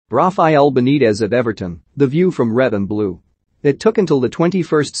Rafael Benítez at Everton, the view from red and blue. It took until the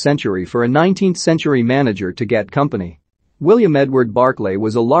 21st century for a 19th-century manager to get company. William Edward Barclay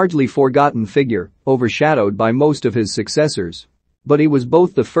was a largely forgotten figure, overshadowed by most of his successors. But he was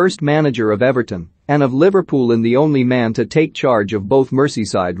both the first manager of Everton and of Liverpool and the only man to take charge of both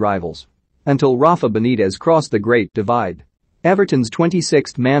Merseyside rivals. Until Rafa Benítez crossed the Great Divide. Everton's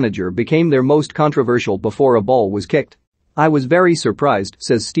 26th manager became their most controversial before a ball was kicked. "I was very surprised,"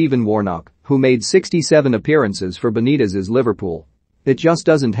 says Stephen Warnock, who made 67 appearances for Benítez's Liverpool. "It just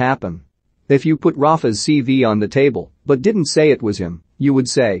doesn't happen. If you put Rafa's CV on the table, but didn't say it was him, you would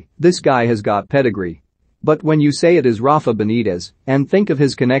say, this guy has got pedigree. But when you say it is Rafa Benítez and think of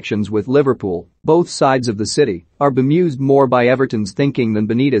his connections with Liverpool, both sides of the city are bemused more by Everton's thinking than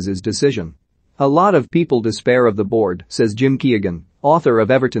Benítez's decision. A lot of people despair of the board," says Jim Keegan, author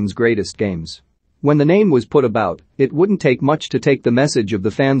of Everton's Greatest Games. "When the name was put about, it wouldn't take much to take the message of the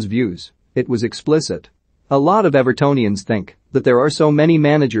fans' views. It was explicit. A lot of Evertonians think that there are so many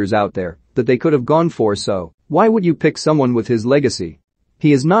managers out there that they could have gone for, so why would you pick someone with his legacy?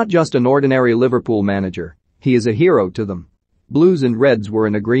 He is not just an ordinary Liverpool manager, he is a hero to them." Blues and Reds were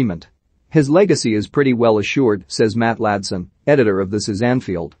in agreement. "His legacy is pretty well assured," says Matt Ladson, editor of This Is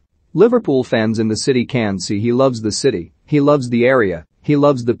Anfield. "Liverpool fans in the city can see he loves the city, he loves the area, he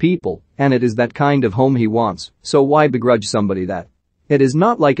loves the people, and it is that kind of home he wants, so why begrudge somebody that? It is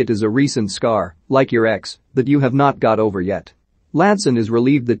not like it is a recent scar, like your ex, that you have not got over yet." Ladson is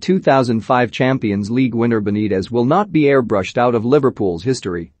relieved the 2005 Champions League winner Benítez will not be airbrushed out of Liverpool's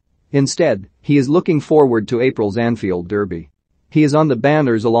history. Instead, he is looking forward to April's Anfield Derby. He is on the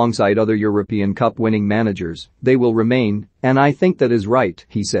banners alongside other European Cup winning managers. "They will remain, and I think that is right,"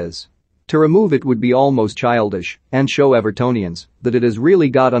 he says. "To remove it would be almost childish and show Evertonians that it has really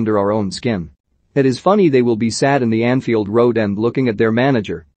got under our own skin. It is funny they will be sat in the Anfield Road end looking at their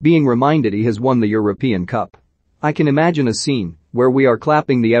manager, being reminded he has won the European Cup. I can imagine a scene where we are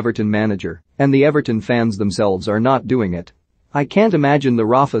clapping the Everton manager and the Everton fans themselves are not doing it. I can't imagine the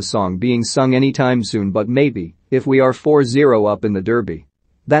Rafa song being sung anytime soon, but maybe, if we are 4-0 up in the derby.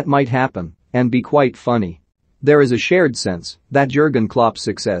 That might happen and be quite funny." There is a shared sense that Jurgen Klopp's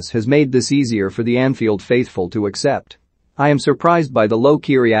success has made this easier for the Anfield faithful to accept. "I am surprised by the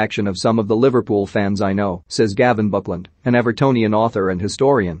low-key reaction of some of the Liverpool fans I know," says Gavin Buckland, an Evertonian author and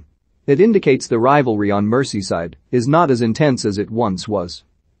historian. "It indicates the rivalry on Merseyside is not as intense as it once was.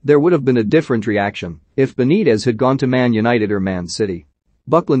 There would have been a different reaction if Benítez had gone to Man United or Man City."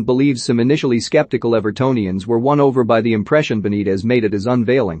 Buckland believes some initially skeptical Evertonians were won over by the impression Benítez made at his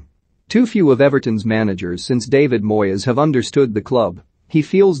unveiling. "Too few of Everton's managers since David Moyes have understood the club. He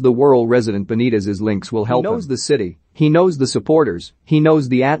feels the Wirral resident Benítez's links will help him. He knows the city, he knows the supporters, he knows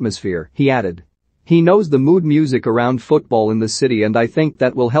the atmosphere," he added. "He knows the mood music around football in the city, and I think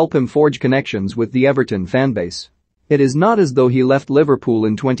that will help him forge connections with the Everton fanbase. It is not as though he left Liverpool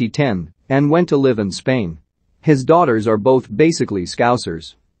in 2010 and went to live in Spain. His daughters are both basically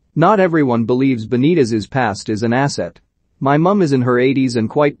Scousers. Not everyone believes Benítez's past is an asset. My mum is in her 80s and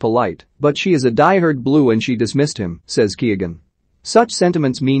quite polite, but she is a diehard Blue and she dismissed him," says Keegan. Such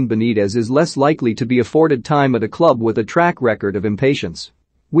sentiments mean Benítez is less likely to be afforded time at a club with a track record of impatience.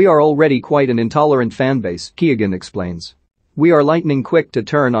 "We are already quite an intolerant fanbase," Keegan explains. "We are lightning quick to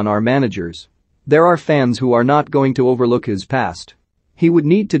turn on our managers. There are fans who are not going to overlook his past. He would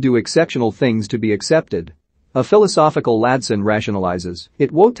need to do exceptional things to be accepted." A philosophical Ladson rationalizes,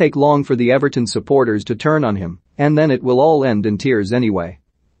 "It won't take long for the Everton supporters to turn on him, and then it will all end in tears anyway."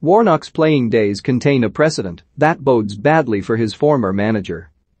 Warnock's playing days contain a precedent that bodes badly for his former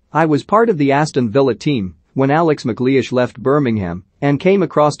manager. "I was part of the Aston Villa team when Alex McLeish left Birmingham and came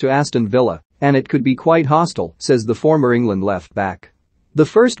across to Aston Villa, and it could be quite hostile," says the former England left back. "The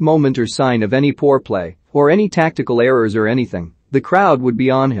first moment or sign of any poor play or any tactical errors or anything, the crowd would be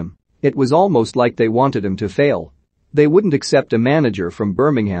on him. It was almost like they wanted him to fail. They wouldn't accept a manager from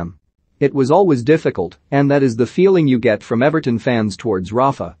Birmingham. It was always difficult, and that is the feeling you get from Everton fans towards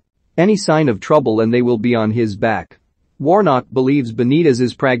Rafa. Any sign of trouble and they will be on his back." Warnock believes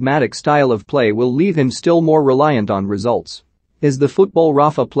Benítez's pragmatic style of play will leave him still more reliant on results. Is the football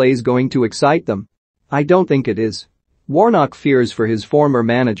Rafa plays going to excite them? I don't think it is. Warnock fears for his former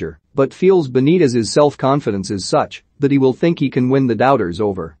manager, but feels Benítez's self-confidence is such that he will think he can win the doubters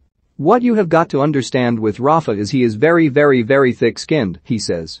over. "What you have got to understand with Rafa is he is very thick-skinned," he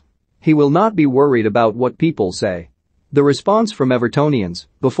says. "He will not be worried about what people say." The response from Evertonians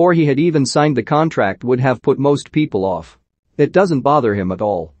before he had even signed the contract would have put most people off. It doesn't bother him at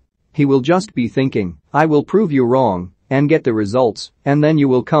all. He will just be thinking, "I will prove you wrong and get the results, and then you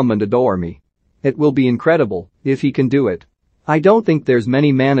will come and adore me." It will be incredible if he can do it. I don't think there's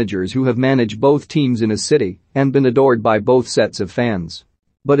many managers who have managed both teams in a city and been adored by both sets of fans.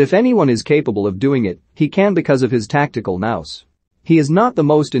 But if anyone is capable of doing it, he can because of his tactical nous. He is not the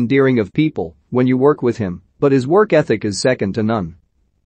most endearing of people when you work with him, but his work ethic is second to none.